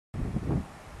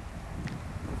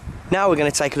Now we're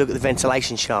going to take a look at the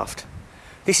ventilation shaft.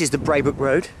 This is the Braybrook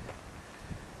Road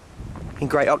in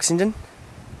Great Oxendon,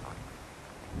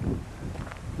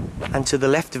 and to the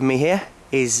left of me here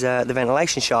is the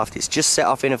ventilation shaft. It's just set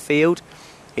off in a field.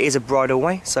 It is a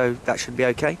bridleway, so that should be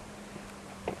okay.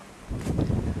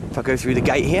 If I go through the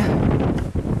gate here,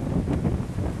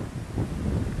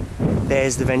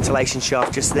 there's the ventilation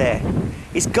shaft just there.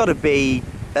 It's got to be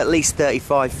at least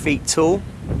 35 feet tall,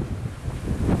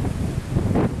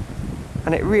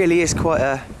 and it really is quite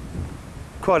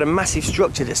a massive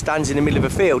structure that stands in the middle of a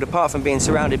field, apart from being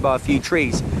surrounded by a few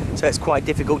trees, so it's quite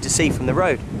difficult to see from the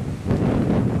road.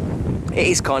 It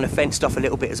is kind of fenced off a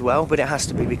little bit as well, but it has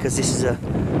to be because this is a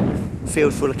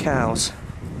field full of cows.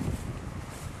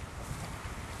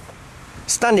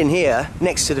 Standing here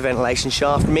next to the ventilation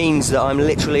shaft means that I'm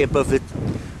literally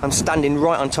I'm standing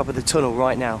right on top of the tunnel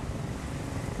right now.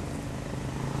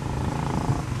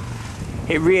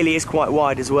 It really is quite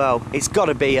wide as well. It's got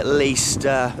to be at least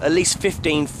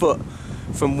 15 foot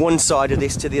from one side of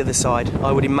this to the other side,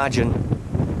 I would imagine.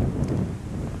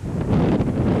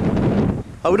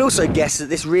 I would also guess that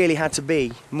this really had to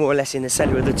be more or less in the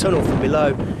centre of the tunnel from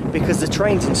below, because the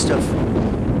trains and stuff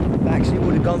that actually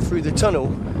would have gone through the tunnel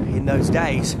in those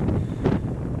days,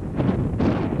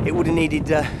 it would have needed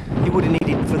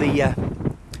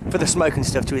for the smoke and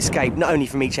stuff to escape, not only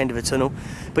from each end of a tunnel,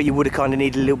 but you would have kind of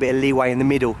needed a little bit of leeway in the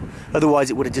middle.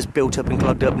 Otherwise it would have just built up and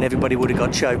clogged up and everybody would have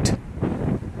got choked.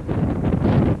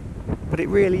 But it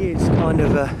really is kind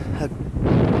of a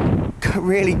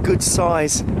really good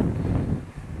size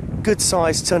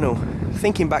tunnel.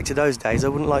 Thinking back to those days, I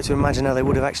wouldn't like to imagine how they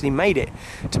would have actually made it,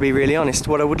 to be really honest.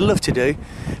 What I would love to do,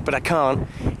 but I can't,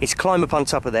 is climb up on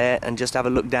top of there and just have a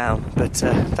look down, but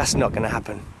that's not going to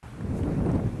happen.